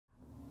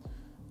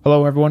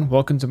Hello everyone,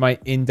 welcome to my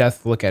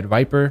in-depth look at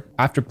VIPER.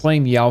 After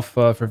playing the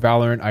alpha for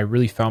Valorant, I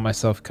really found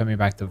myself coming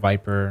back to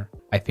VIPER.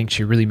 I think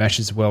she really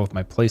meshes well with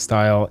my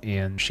playstyle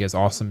and she has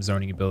awesome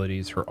zoning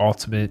abilities. Her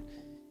ultimate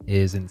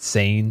is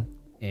insane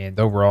and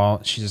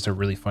overall, she's just a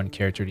really fun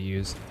character to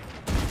use.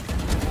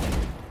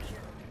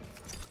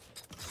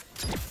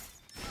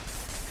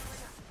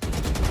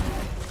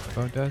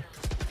 Oh, dead.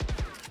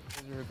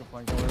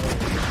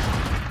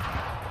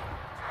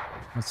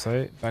 What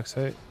site? Back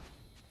site?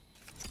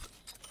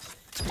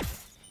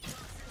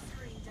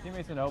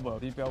 Teammates in elbow,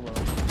 deep elbow.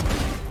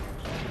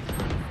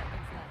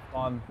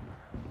 On.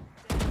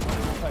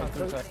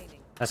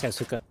 That's gonna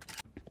Suka.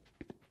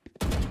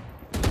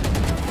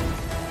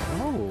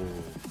 Oh.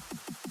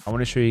 I want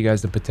to show you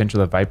guys the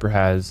potential that VIPER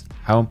has,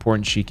 how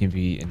important she can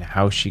be, and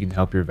how she can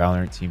help your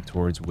Valorant team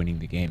towards winning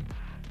the game.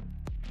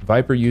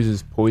 VIPER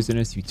uses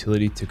poisonous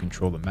utility to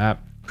control the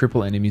map,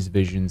 cripple enemies'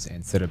 visions,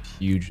 and set up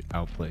huge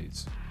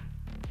outplays.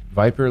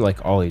 VIPER,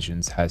 like all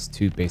agents, has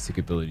two basic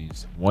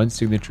abilities, one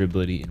signature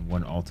ability and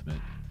one ultimate.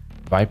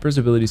 VIPER's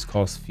abilities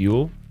cost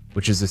fuel,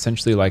 which is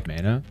essentially like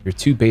mana. Your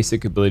two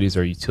basic abilities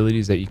are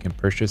utilities that you can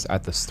purchase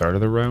at the start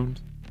of the round.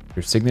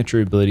 Your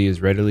signature ability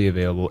is readily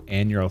available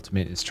and your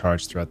ultimate is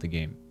charged throughout the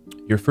game.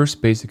 Your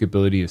first basic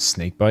ability is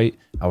Snakebite,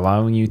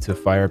 allowing you to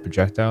fire a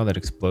projectile that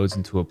explodes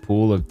into a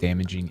pool of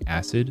damaging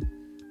acid.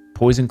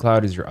 Poison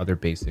Cloud is your other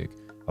basic,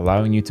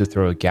 allowing you to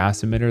throw a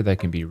gas emitter that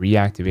can be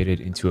reactivated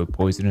into a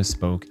poisonous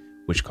smoke,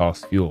 which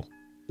costs fuel.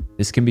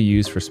 This can be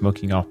used for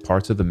smoking off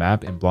parts of the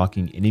map and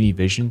blocking enemy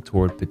vision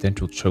toward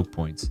potential choke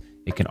points.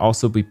 It can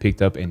also be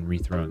picked up and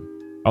rethrown.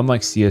 Unlike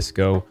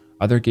CSGO,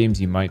 other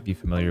games you might be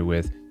familiar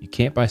with, you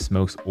can't buy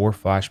smokes or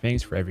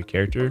flashbangs for every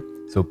character,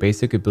 so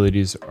basic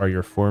abilities are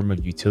your form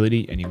of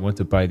utility and you want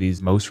to buy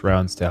these most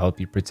rounds to help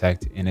you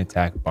protect and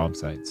attack bomb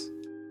sites.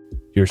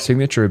 Your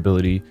signature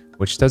ability,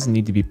 which doesn't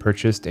need to be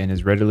purchased and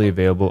is readily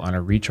available on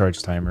a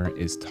recharge timer,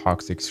 is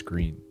Toxic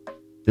Screen.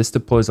 This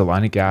deploys a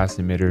line of gas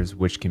emitters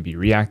which can be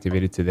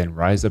reactivated to then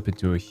rise up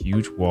into a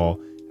huge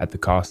wall at the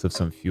cost of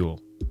some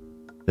fuel.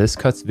 This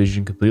cuts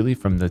vision completely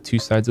from the two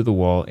sides of the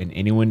wall and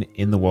anyone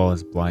in the wall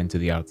is blind to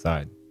the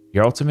outside.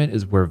 Your ultimate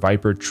is where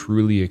VIPER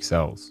truly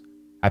excels.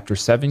 After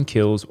 7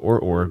 kills or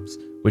orbs,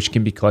 which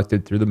can be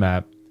collected through the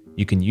map,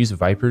 you can use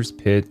VIPER's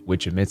Pit,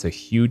 which emits a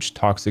huge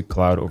toxic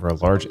cloud over a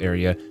large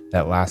area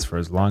that lasts for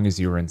as long as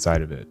you are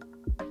inside of it.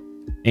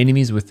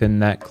 Enemies within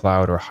that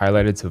cloud are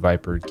highlighted to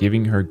VIPER,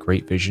 giving her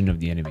great vision of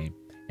the enemy,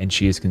 and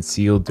she is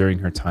concealed during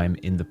her time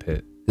in the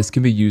pit. This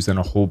can be used on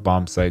a whole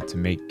bomb site to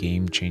make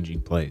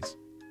game-changing plays.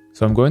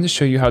 So I'm going to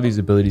show you how these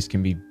abilities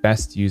can be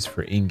best used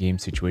for in-game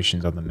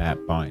situations on the map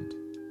Bind,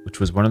 which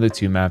was one of the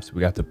 2 maps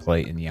we got to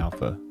play in the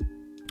alpha.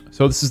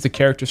 So this is the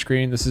character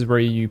screen. This is where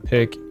you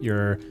pick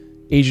your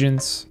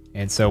agents,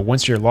 and so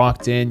once you're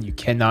locked in, you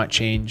cannot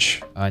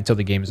change until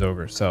the game is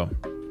over. So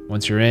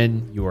once you're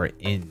in, you are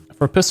in.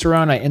 For pistol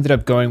round, I ended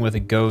up going with a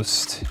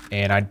Ghost,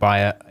 and I'd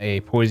buy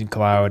a Poison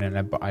Cloud,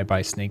 and I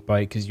buy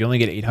Snakebite, because you only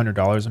get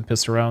 $800 on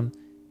pistol round,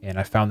 and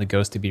I found the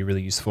Ghost to be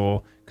really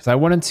useful, because I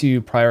wanted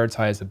to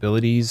prioritize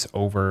abilities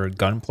over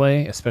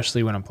gunplay,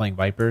 especially when I'm playing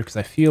VIPER, because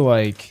I feel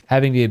like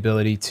having the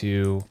ability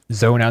to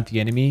zone out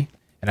the enemy,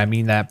 and I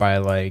mean that by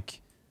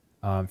like,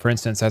 for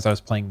instance, as I was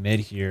playing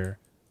mid here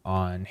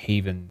on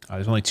Haven,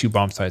 there's only 2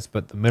 bomb sites,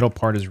 but the middle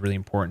part is really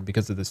important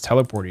because of this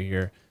teleporter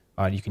here.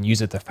 You can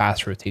use it to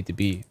fast rotate the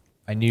B.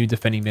 I knew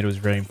defending mid was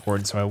very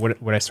important, so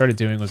what I started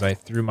doing was I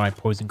threw my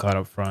Poison Cloud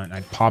up front.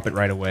 I'd pop it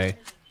right away.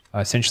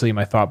 Essentially,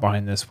 my thought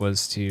behind this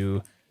was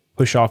to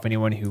push off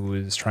anyone who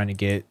was trying to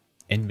get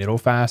in middle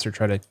fast or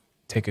try to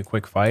take a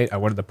quick fight. I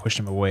wanted to push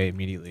them away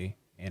immediately,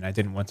 and I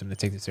didn't want them to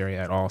take this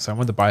area at all, so I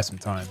wanted to buy some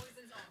time.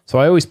 So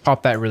I always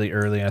popped that really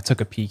early, and I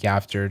took a peek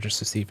after just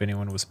to see if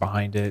anyone was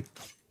behind it,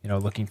 you know,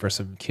 looking for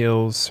some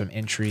kills, some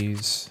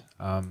entries.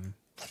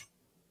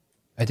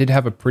 I did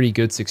have a pretty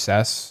good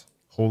success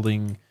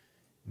holding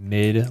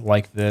mid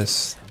like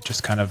this,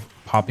 just kind of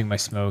popping my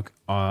smoke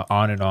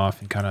on and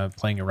off and kind of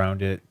playing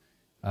around it,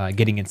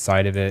 getting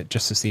inside of it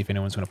just to see if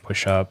anyone's going to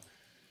push up,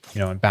 you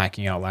know, and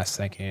backing out last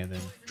second and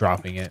then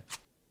dropping it.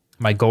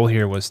 My goal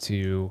here was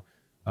to,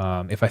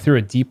 if I threw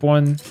a deep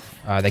one,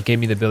 that gave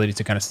me the ability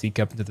to kind of sneak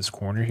up into this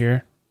corner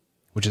here,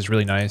 which is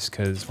really nice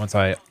because once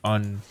I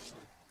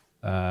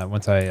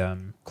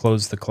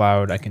close the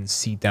cloud, I can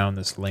see down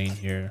this lane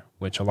here,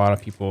 which a lot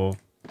of people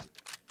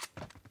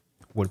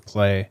would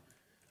play.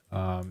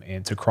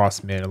 And to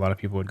cross mid, a lot of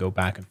people would go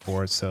back and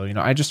forth. So, you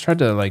know, I just tried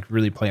to like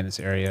really play in this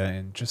area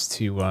and just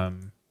to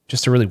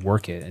really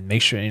work it and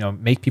make sure, you know,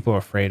 make people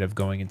afraid of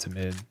going into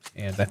mid.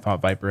 And I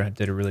thought VIPER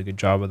did a really good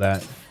job of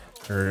that.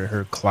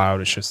 Her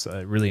cloud is just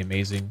really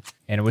amazing.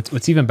 And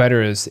what's even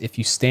better is if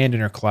you stand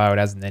in her cloud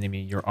as an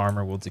enemy, your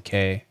armor will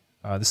decay.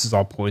 This is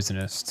all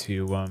poisonous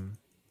to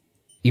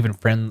even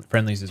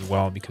friendlies as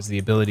well, because the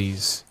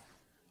abilities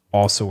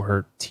also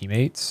hurt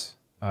teammates.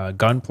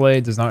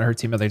 Gunplay does not hurt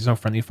teammates. There's no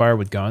friendly fire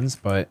with guns,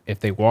 but if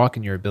they walk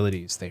in your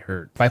abilities, they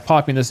hurt. By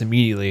popping this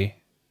immediately,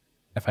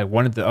 if I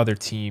wanted the other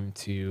team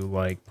to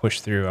like push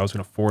through, I was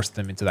going to force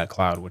them into that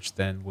cloud, which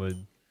then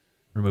would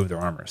remove their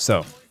armor.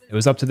 So It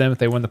was up to them if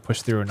they wanted to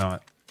push through or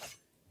not.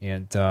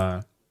 And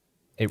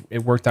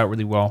it worked out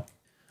really well.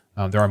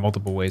 There are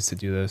multiple ways to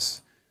do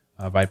this.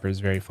 VIPER is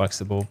very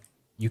flexible.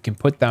 You can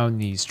put down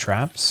these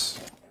traps.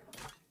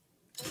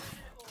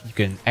 You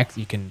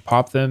can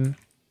pop them.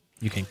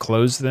 You can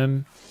close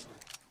them.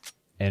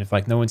 And if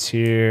like no one's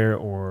here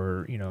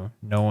or, you know,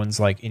 no one's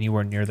like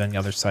anywhere near the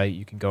other site,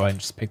 you can go ahead and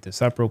just pick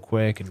this up real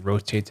quick and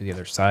rotate to the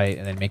other site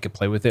and then make a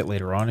play with it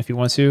later on if you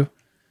want to.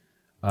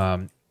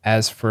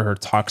 As for her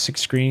toxic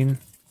screen,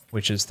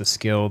 which is the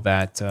skill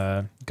that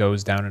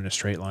goes down in a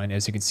straight line,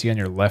 as you can see on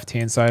your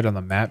left-hand side on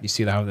the map, you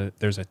see how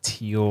there's a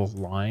teal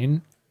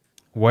line.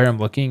 Where I'm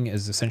looking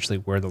is essentially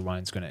where the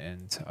line's going to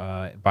end.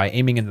 By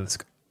aiming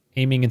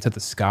into the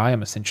sky,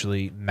 I'm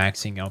essentially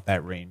maxing out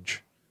that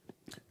range.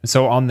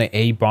 So on the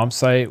A bomb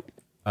site,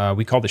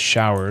 we call the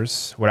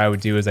showers. What I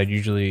would do is I'd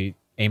usually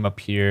aim up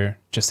here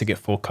just to get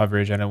full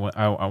coverage. I want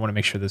to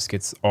make sure this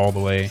gets all the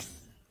way.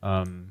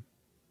 I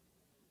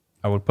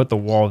would put the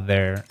wall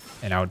there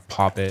and I would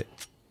pop it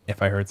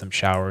if I heard some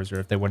showers, or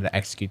if they wanted to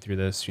execute through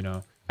this, you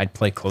know, I'd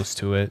play close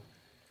to it.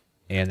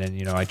 And then,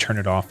 you know, I turn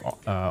it off,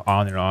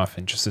 on and off,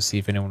 and just to see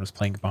if anyone was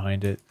playing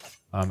behind it.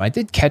 I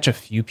did catch a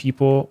few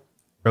people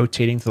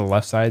rotating to the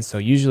left side. So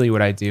usually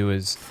what I do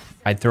is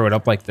I'd throw it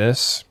up like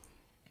this.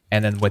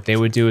 And then what they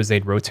would do is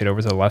they'd rotate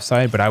over to the left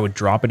side, but I would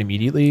drop it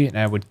immediately, and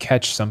I would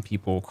catch some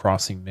people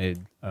crossing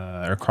mid,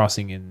 or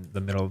crossing in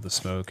the middle of the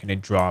smoke, and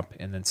they'd drop.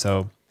 And then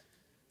so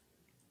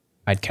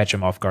I'd catch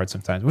them off guard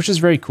sometimes, which is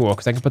very cool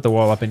because I can put the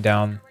wall up and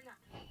down.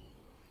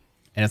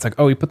 And it's like,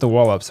 oh, he put the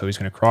wall up, so he's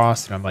going to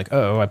cross. And I'm like,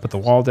 oh, I put the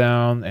wall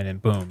down, and then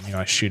boom, you know,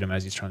 I shoot him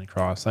as he's trying to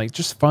cross. Like,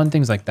 just fun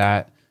things like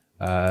that.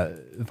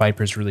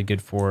 VIPER's really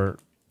good for.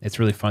 It's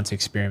really fun to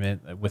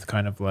experiment with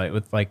kind of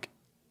like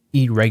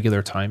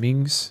irregular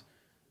timings,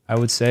 I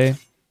would say,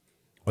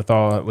 with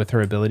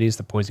her abilities,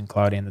 the Poison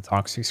Cloud and the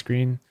Toxic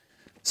Screen.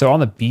 So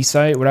on the B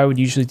site, what I would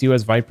usually do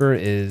as VIPER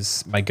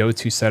is my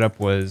go-to setup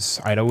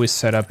was I'd always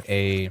set up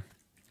a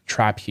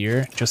trap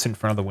here just in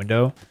front of the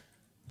window.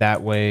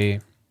 That way,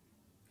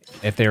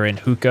 if they were in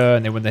hookah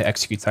and they went to the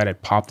execute side,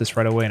 I'd pop this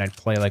right away and I'd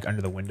play like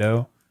under the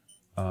window,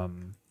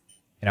 and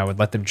I would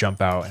let them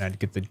jump out and I'd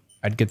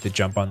get the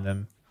jump on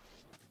them.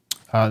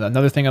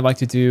 Another thing I'd like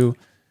to do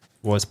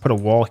was put a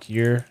wall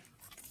here.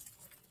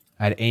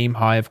 I'd aim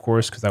high, of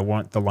course, because I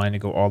want the line to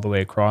go all the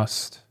way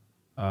across.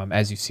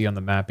 As you see on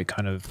the map, I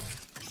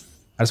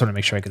just want to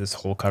make sure I get this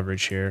whole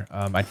coverage here.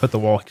 I'd put the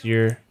wall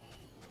here,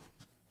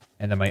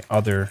 and then my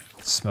other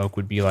smoke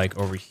would be like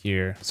over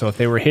here. So if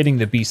they were hitting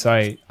the B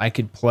site, I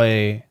could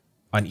play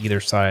on either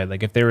side.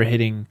 Like if they were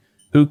hitting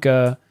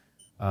hookah,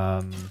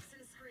 I'd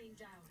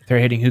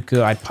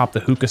pop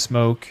the hookah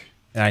smoke,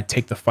 and I'd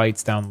take the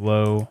fights down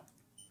low.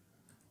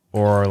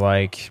 Or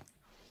like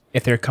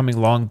if they're coming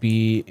long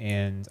B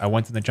and I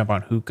want them to jump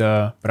on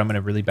hookah, but I'm in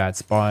a really bad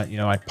spot, you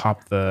know, I'd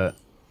pop the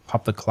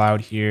cloud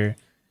here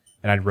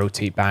and I'd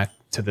rotate back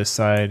to this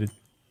side and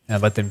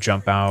I'd let them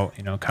jump out,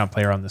 you know, kind of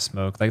play around the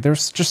smoke. Like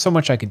there's just so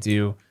much I could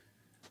do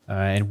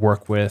and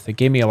work with. It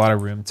gave me a lot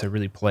of room to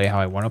really play how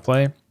I want to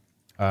play,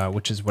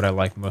 which is what I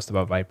like most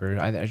about VIPER.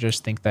 I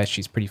just think that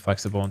she's pretty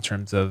flexible in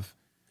terms of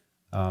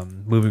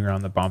moving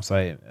around the bomb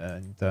site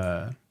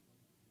and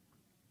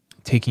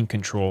taking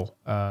control,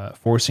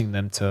 forcing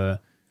them to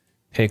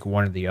pick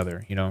one or the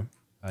other, you know,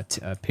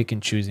 pick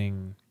and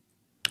choosing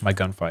my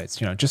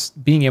gunfights. You know,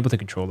 just being able to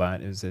control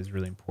that is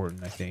really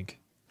important, I think.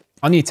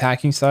 On the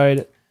attacking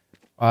side,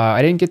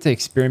 I didn't get to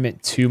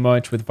experiment too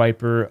much with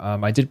VIPER.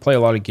 I did play a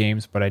lot of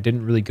games, but I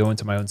didn't really go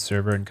into my own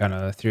server and kind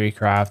of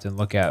theorycraft and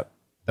look at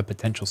the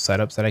potential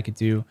setups that I could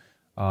do.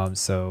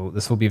 So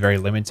this will be very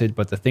limited,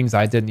 but the things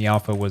I did in the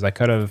alpha was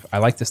I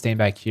like to stand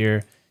back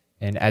here.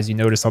 And as you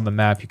notice on the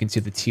map, you can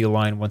see the teal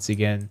line once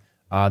again.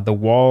 The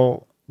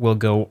wall will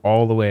go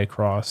all the way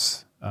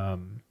across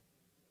on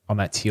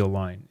that teal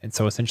line. And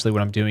so essentially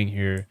what I'm doing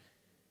here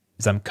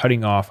is I'm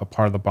cutting off a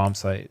part of the bomb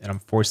site and I'm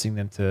forcing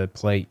them to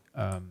play,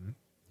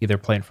 either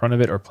play in front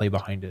of it or play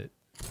behind it.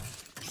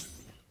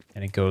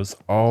 And it goes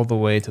all the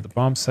way to the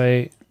bomb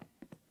site,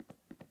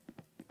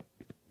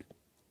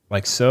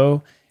 like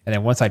so. And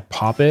then once I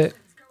pop it,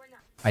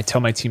 I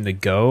tell my team to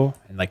go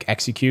and like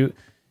execute.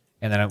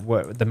 And then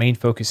what the main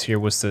focus here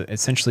was to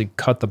essentially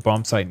cut the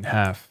bomb site in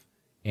half.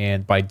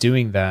 And by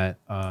doing that,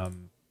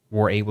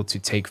 we're able to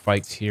take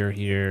fights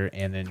here,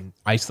 and then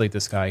isolate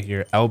this guy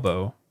here.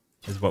 Elbow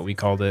is what we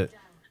called it.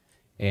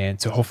 And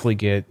to hopefully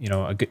get, you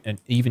know, an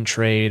even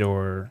trade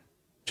or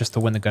just to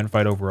win the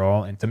gunfight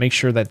overall. And to make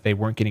sure that they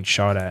weren't getting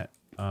shot at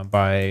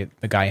by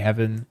the guy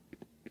Heaven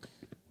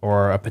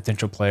or a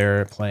potential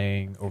player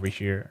playing over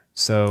here.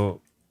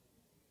 So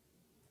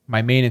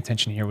my main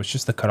intention here was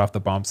just to cut off the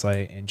bomb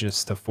site and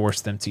just to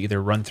force them to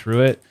either run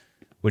through it,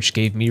 which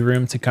gave me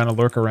room to kind of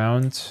lurk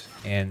around.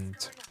 And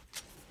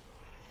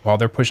while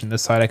they're pushing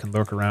this side, I can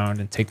lurk around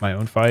and take my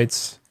own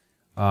fights.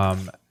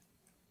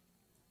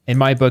 In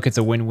my book, it's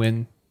a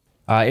win-win.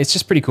 It's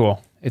just pretty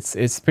cool.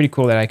 It's pretty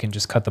cool that I can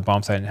just cut the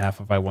bomb site in half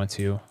if I want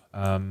to.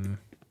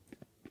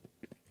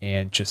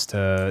 And just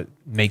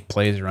make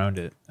plays around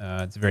it.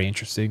 It's very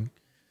interesting.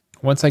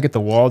 once I get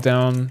the wall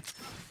down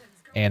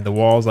and the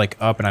wall's like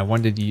up and I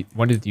wanted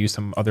to use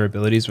some other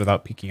abilities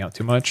without peeking out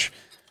too much,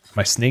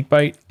 my snake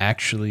bite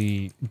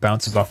actually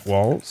bounces off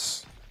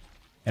walls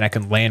and I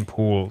can land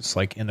pools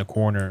like in the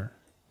corner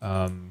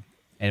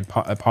and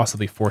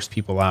possibly force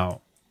people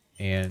out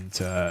and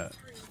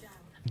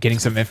getting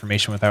some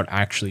information without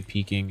actually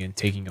peeking and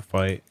taking a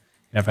fight.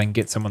 And if I can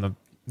get someone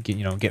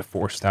to get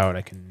forced out,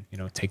 I can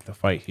take the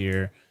fight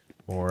here,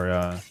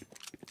 or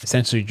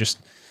essentially just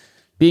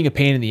being a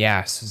pain in the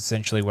ass is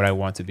essentially what I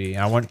want to be.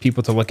 I want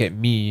people to look at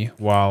me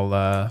while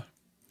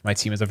my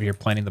team is over here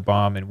planting the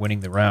bomb and winning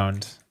the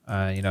round.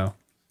 I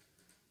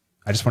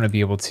just want to be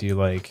able to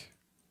like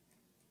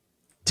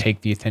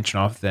take the attention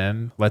off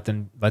them, let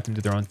them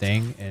do their own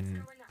thing,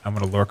 and I'm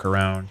going to lurk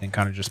around and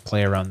kind of just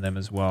play around them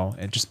as well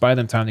and just buy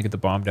them time to get the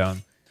bomb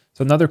down.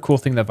 So another cool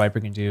thing that Viper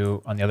can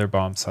do on the other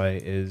bomb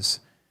site is,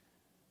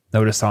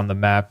 notice on the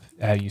map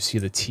how you see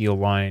the teal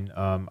line.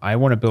 I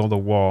want to build a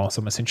wall,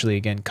 so I'm essentially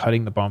again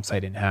cutting the bomb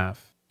site in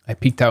half. I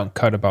peeked out and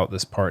cut about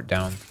this part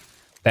down.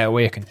 That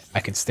way I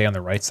can stay on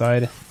the right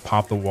side,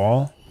 pop the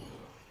wall,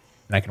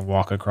 and I can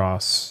walk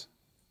across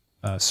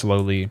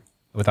slowly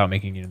without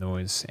making any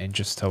noise, and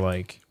just to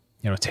like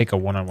take a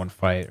one-on-one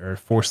fight or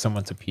force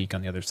someone to peek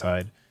on the other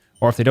side.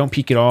 Or if they don't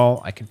peek at all,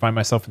 I can find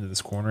myself into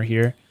this corner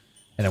here,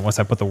 and then once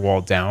I put the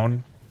wall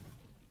down,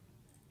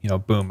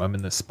 boom, I'm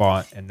in this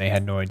spot, and they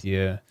had no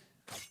idea.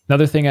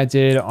 Another thing I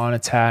did on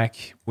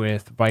attack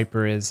with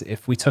Viper is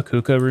if we took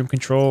hookah room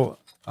control,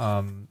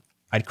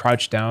 I'd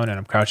crouch down, and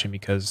I'm crouching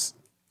because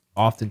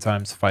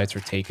oftentimes fights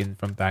are taken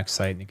from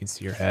backside and you can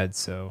see your head.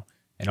 So,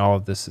 and all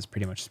of this is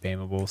pretty much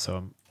spammable, so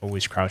I'm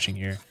always crouching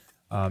here.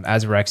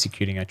 As we're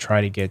executing, I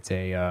try to get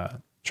a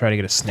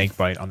snake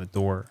bite on the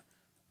door.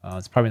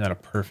 It's probably not a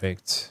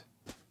perfect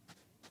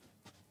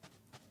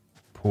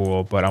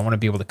pool, but I want to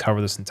be able to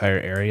cover this entire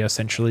area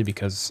essentially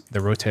because the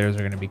rotators are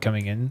going to be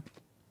coming in.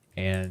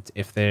 And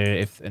if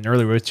an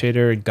early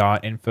rotator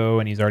got info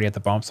and he's already at the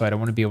bomb site, I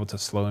want to be able to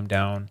slow him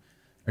down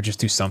or just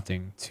do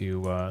something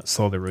to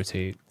slow the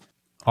rotate.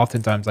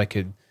 Oftentimes I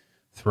could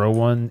throw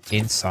one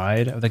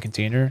inside of the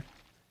container,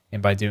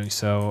 and by doing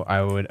so,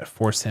 I would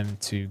force him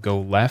to go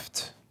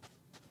left,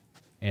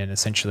 and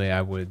essentially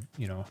I would,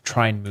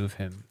 try and move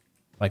him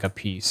like a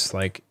piece.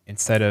 Like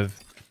instead of,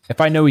 if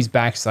I know he's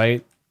back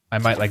site, I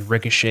might like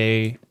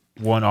ricochet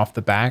one off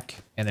the back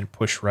and then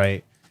push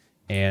right.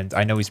 And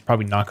I know he's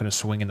probably not going to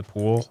swing in the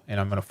pool, and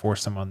I'm going to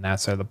force him on that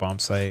side of the bomb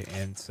site.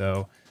 And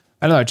so,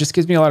 I don't know, it just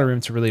gives me a lot of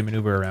room to really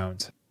maneuver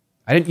around.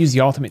 I didn't use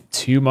the ultimate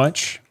too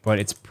much, but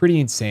it's pretty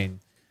insane.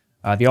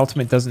 The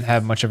ultimate doesn't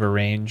have much of a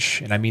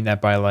range, and I mean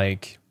that by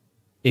like,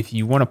 if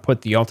you want to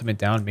put the ultimate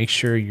down, make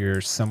sure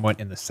you're somewhat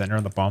in the center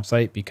of the bomb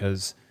site,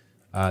 because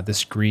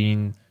this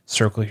green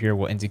circle here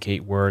will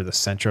indicate where the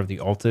center of the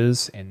ult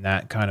is, and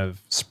that kind of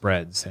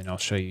spreads. And I'll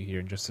show you here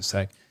in just a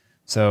sec.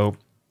 So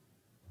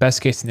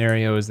best case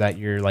scenario is that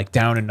you're like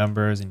down in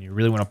numbers and you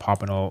really want to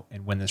pop an ult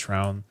and win this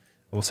round.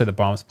 We'll say the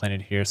bomb's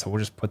planted here, so we'll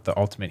just put the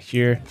ultimate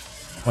here.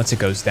 Once it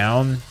goes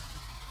down,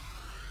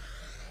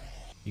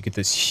 you get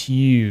this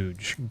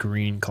huge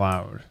green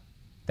cloud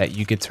that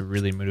you get to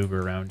really maneuver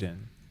around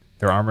in.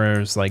 Their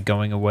armor is like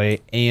going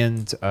away,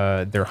 and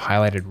they're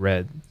highlighted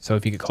red. So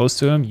if you get close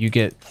to them, you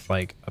get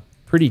like a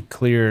pretty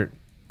clear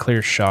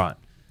shot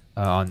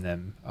on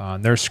them.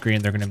 On their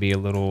screen, they're going to be a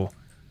little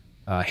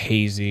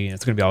hazy, and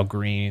it's going to be all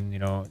green.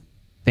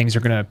 Things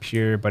are going to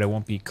appear, but it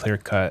won't be clear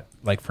cut.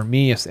 Like for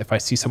me, if I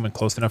see someone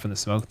close enough in the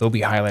smoke, they'll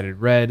be highlighted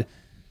red.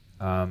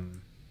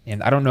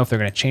 And I don't know if they're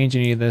going to change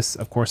any of this.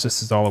 Of course,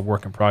 this is all a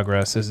work in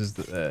progress. This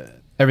is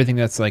everything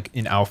that's like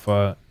in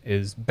alpha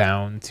is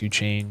bound to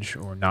change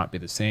or not be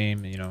the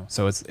same.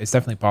 So it's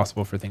definitely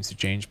possible for things to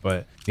change.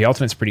 But the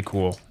ultimate's pretty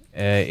cool.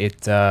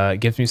 It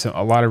gives me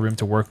a lot of room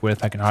to work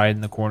with. I can hide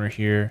in the corner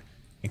here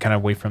and kind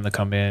of wait for them to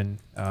come in.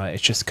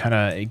 It's just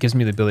it gives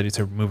me the ability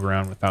to move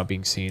around without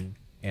being seen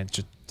and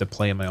just to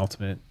play in my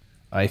ultimate.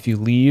 If you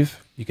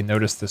leave, you can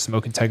notice the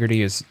smoke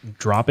integrity is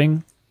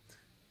dropping,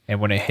 and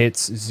when it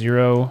hits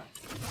 0,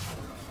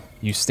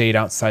 you stayed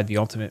outside the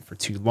ultimate for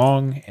too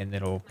long and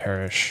it'll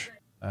perish.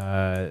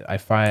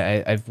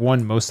 I've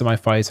won most of my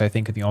fights, I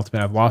think, in the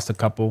ultimate. I've lost a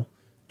couple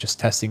just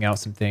testing out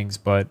some things,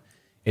 but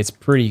it's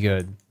pretty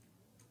good.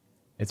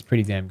 It's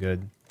pretty damn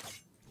good.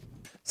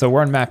 So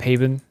we're on Map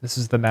Haven. This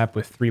is the map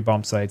with 3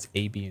 bomb sites,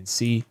 A, B, and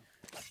C.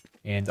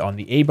 And on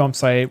the A bomb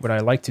site, what I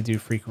like to do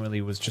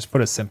frequently was just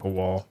put a simple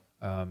wall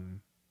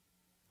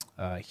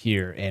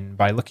here. And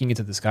by looking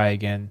into the sky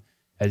again,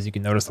 as you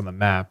can notice on the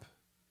map,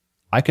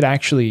 I could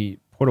actually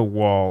put a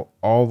wall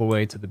all the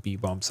way to the B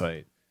bomb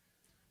site.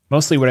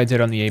 Mostly what I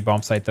did on the A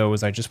bomb site, though,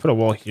 was I just put a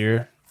wall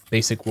here,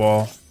 basic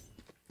wall,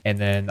 and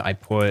then I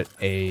put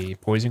a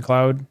poison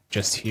cloud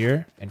just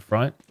here in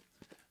front.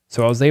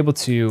 So I was able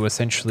to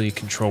essentially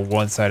control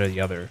one side or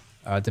the other.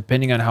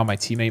 Depending on how my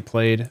teammate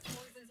played,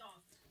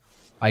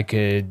 I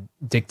could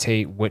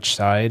dictate which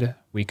side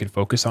we could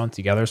focus on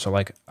together. So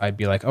like I'd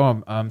be like,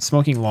 oh, I'm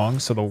smoking long,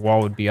 so the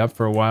wall would be up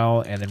for a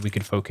while, and then we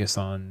could focus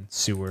on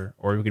sewer,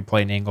 or we could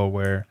play an angle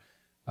where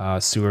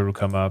Sewer would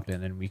come up,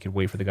 and then we could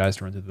wait for the guys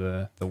to run to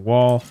the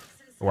wall,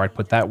 or I'd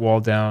put that wall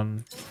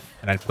down,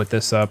 and I'd put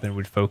this up, and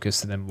would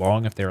focus them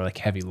long if they were like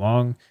heavy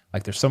long.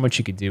 Like there's so much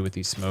you could do with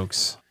these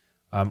smokes.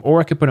 Or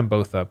I could put them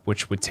both up,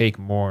 which would take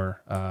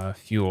more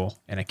fuel,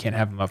 and I can't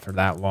have them up for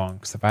that long,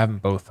 because if I have them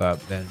both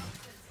up, then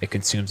it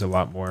consumes a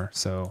lot more.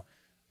 So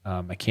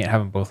I can't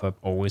have them both up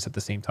always at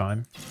the same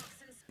time.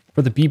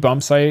 For the B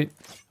bomb site,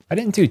 I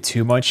didn't do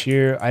too much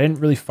here. I didn't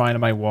really find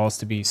my walls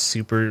to be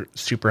super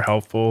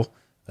helpful,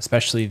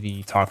 especially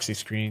the toxic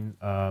screen.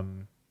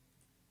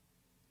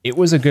 It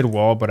was a good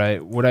wall,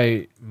 but what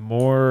I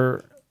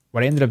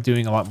ended up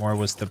doing a lot more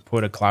was to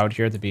put a cloud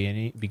here at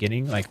the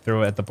beginning, like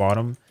throw it at the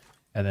bottom,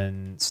 and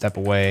then step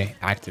away,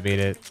 activate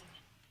it,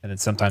 and then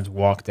sometimes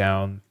walk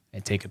down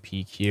and take a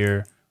peek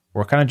here,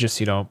 or kind of just,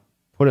 you know,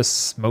 put a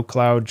smoke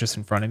cloud just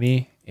in front of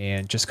me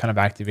and just kind of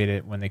activate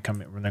it when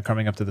they're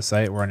coming up to the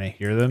site or when I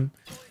hear them,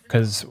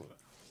 because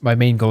my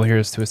main goal here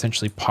is to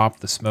essentially pop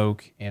the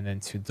smoke and then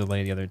to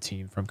delay the other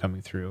team from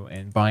coming through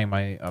and buying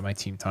my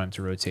team time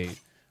to rotate.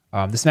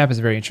 This map is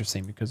very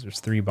interesting because there's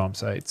 3 bomb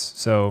sites,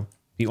 so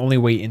the only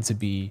way into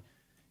B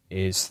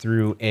is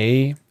through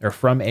A, or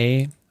from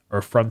A,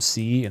 or from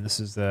C, and this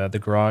is the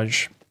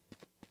garage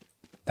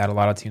that a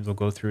lot of teams will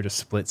go through to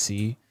split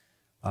C.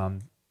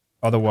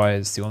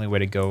 Otherwise, the only way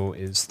to go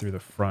is through the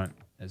front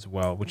as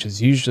well, which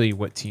is usually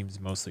what teams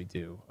mostly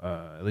do.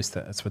 At least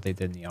that's what they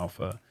did in the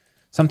alpha.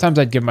 Sometimes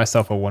I'd give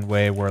myself a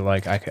one-way where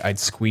like I'd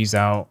squeeze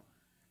out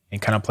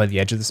and kind of play the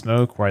edge of the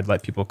smoke, where I'd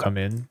let people come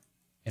in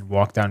and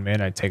walk down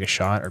mid. I'd take a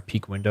shot or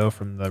peek window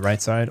from the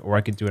right side, or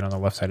I could do it on the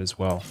left side as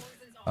well.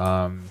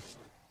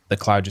 The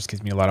cloud just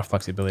gives me a lot of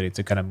flexibility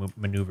to kind of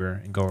maneuver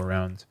and go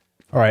around.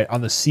 All right, on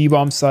the C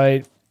bomb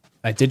side,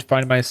 I did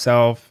find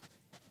myself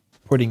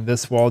putting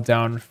this wall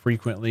down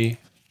frequently.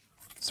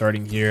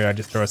 Starting here, I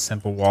just throw a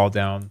simple wall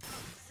down.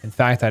 In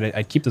fact,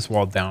 I'd keep this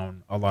wall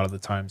down a lot of the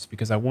times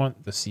because I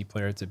want the C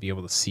player to be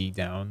able to see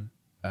down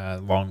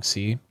long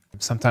C.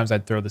 Sometimes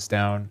I'd throw this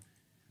down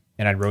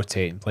and I'd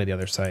rotate and play the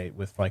other side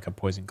with like a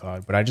poison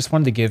cloud. But I just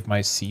wanted to give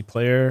my C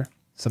player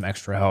some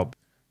extra help.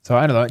 So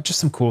I don't know, just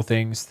some cool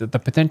things. The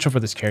potential for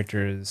this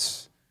character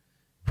is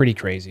pretty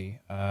crazy.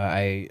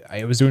 I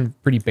was doing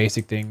pretty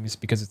basic things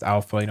because it's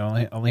alpha. You know,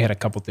 I only had a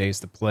couple days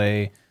to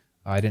play.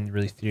 I didn't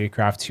really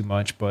theorycraft too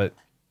much, but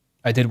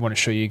I did want to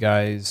show you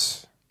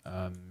guys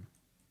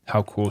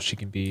how cool she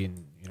can be,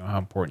 and you know how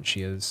important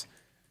she is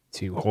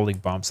to holding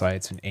bomb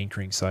sites and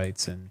anchoring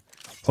sites and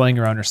playing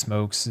around her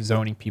smokes,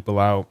 zoning people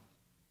out,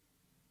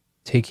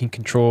 taking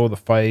control of the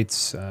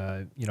fights.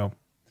 You know,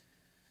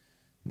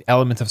 the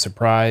element of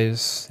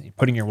surprise,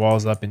 putting your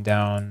walls up and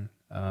down,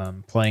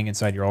 playing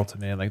inside your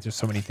ultimate. Like there's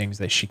so many things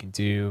that she can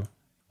do.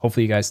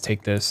 Hopefully you guys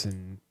take this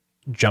and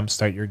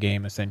jumpstart your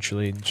game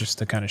essentially, just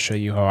to kind of show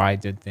you how I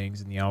did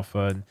things in the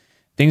alpha. And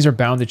things are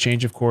bound to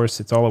change, of course.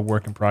 It's all a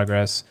work in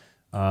progress.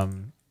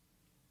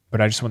 But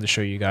I just wanted to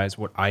show you guys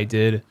what I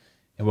did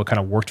and what kind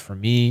of worked for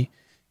me.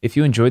 If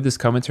you enjoyed this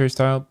commentary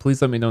style,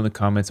 please let me know in the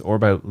comments or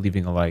by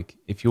leaving a like.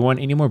 If you want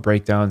any more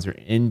breakdowns or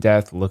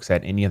in-depth looks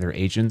at any other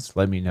agents,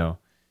 let me know.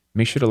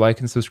 Make sure to like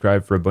and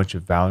subscribe for a bunch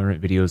of Valorant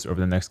videos over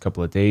the next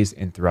couple of days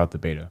and throughout the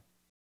beta.